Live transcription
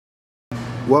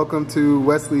Welcome to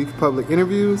Westleaf Public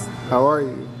Interviews. How are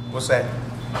you? What's that?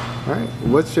 All right.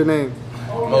 What's your name?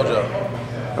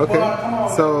 Mojo.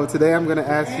 Okay. So today I'm going to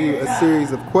ask you a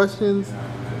series of questions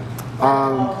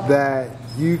that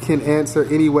you can answer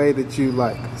any way that you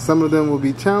like. Some of them will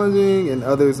be challenging and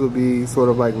others will be sort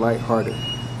of like lighthearted.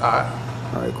 Alright.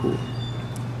 Alright, cool.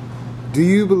 Do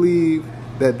you believe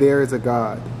that there is a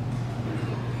God?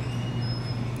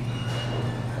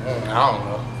 I don't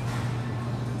know.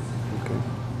 Okay.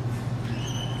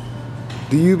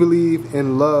 Do you believe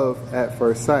in love at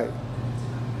first sight?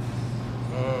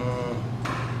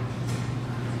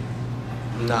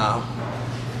 Nah.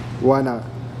 Why not?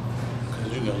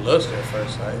 Because you can lust at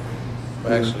first sight.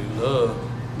 But actually love,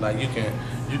 like you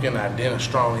can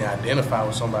strongly identify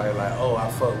with somebody like, oh, I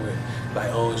fuck with, like,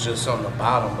 oh, it's just something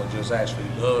about them, but just actually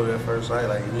love at first sight.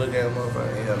 Like you look at them,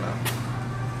 motherfucker, hell no.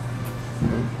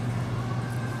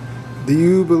 Do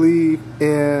you believe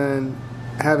in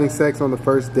having sex on the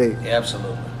first date? Yeah,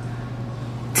 absolutely.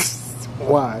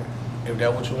 Why? If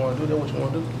that's what you want to do, that's what you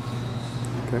want to do.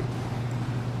 Okay.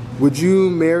 Would you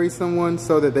marry someone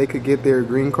so that they could get their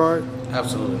green card?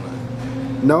 Absolutely not.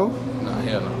 No? No,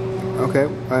 hell no. Okay.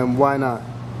 Why not?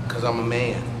 Because I'm a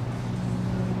man.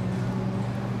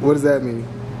 What does that mean?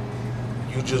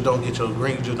 You just don't get your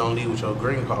green, you just don't leave with your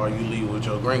green card. You leave with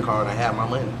your green card and have my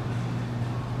money.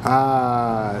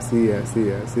 Ah, I see.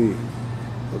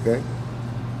 Okay.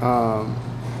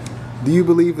 Do you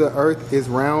believe the earth is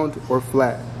round or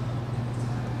flat?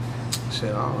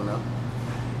 Shit, I don't know.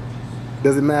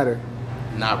 Does it matter?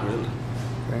 Not really.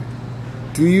 Okay.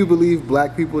 Do you believe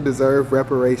black people deserve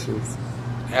reparations?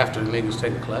 After the niggas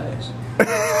take a class.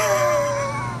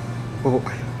 Oh,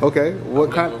 okay.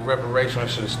 What kind of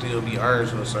reparations should still be earned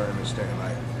to a certain extent?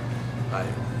 Like,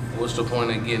 what's the point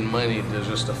of getting money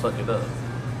just to fuck it up?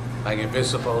 Like, if it's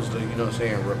supposed to, you know what I'm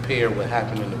saying, repair what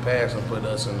happened in the past and put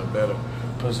us in a better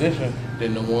position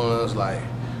than the ones, like,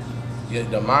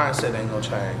 the mindset ain't gonna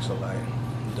change. So, like,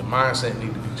 the mindset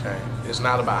need to be changed. It's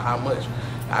not about how much.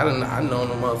 I know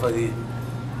no motherfucker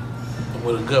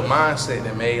with a good mindset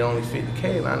that made only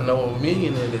 50K, and I know a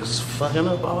millionaire that's fucking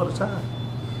up all the time.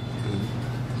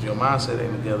 If your mindset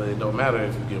ain't together, it don't matter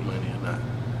if you get money or not.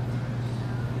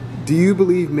 Do you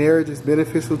believe marriage is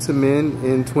beneficial to men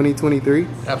in 2023?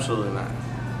 Absolutely not.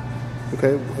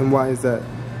 Okay, and why is that?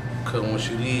 Because when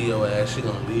she leave your ass, she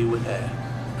gonna leave with half.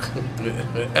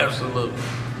 Absolutely.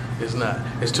 It's not.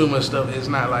 It's too much stuff. It's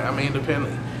not like, I mean,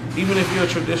 depending. Even if you're a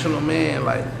traditional man,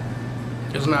 like,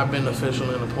 it's not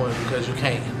beneficial in the point because you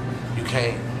can't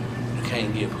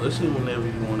get pussy whenever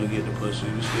you want to get the pussy.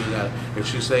 You still gotta, if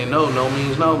she say no, no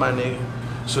means no, my nigga.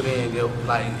 So then,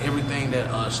 like, everything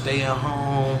that stay at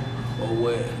home or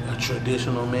what a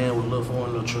traditional man would look for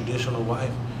in a traditional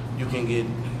wife, you can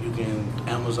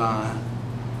Amazon,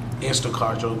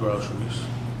 Instacart your groceries.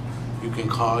 You can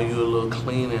call you a little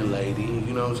cleaning lady,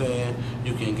 you know what I'm saying?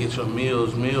 You can get your meal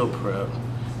prep,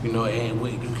 you know, and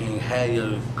you can have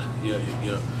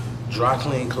your dry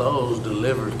clean clothes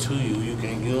delivered to you. You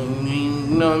can, you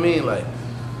know what I mean? Like,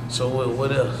 so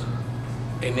what else?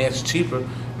 And that's cheaper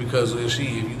because if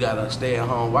you got a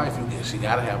stay-at-home wife, she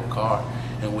gotta have a car,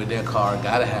 and with that car,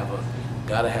 gotta have a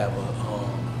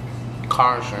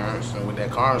car insurance, and with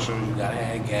that car insurance, you gotta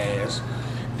have gas.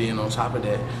 Then on top of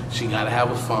that, she gotta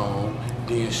have a phone.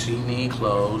 Then she need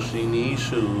clothes, she needs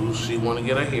shoes. She wanna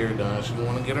get her hair done, she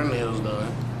wanna get her nails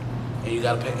done, and you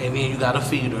gotta pay. And then you gotta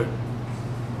feed her.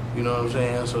 You know what I'm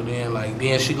saying? So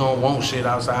then she gonna want shit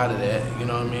outside of that. You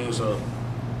know what I mean? So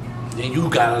then you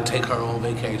gotta take her on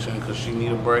vacation because she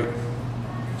need a break.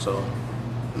 So,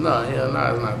 no, it's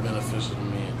not beneficial to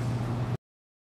me.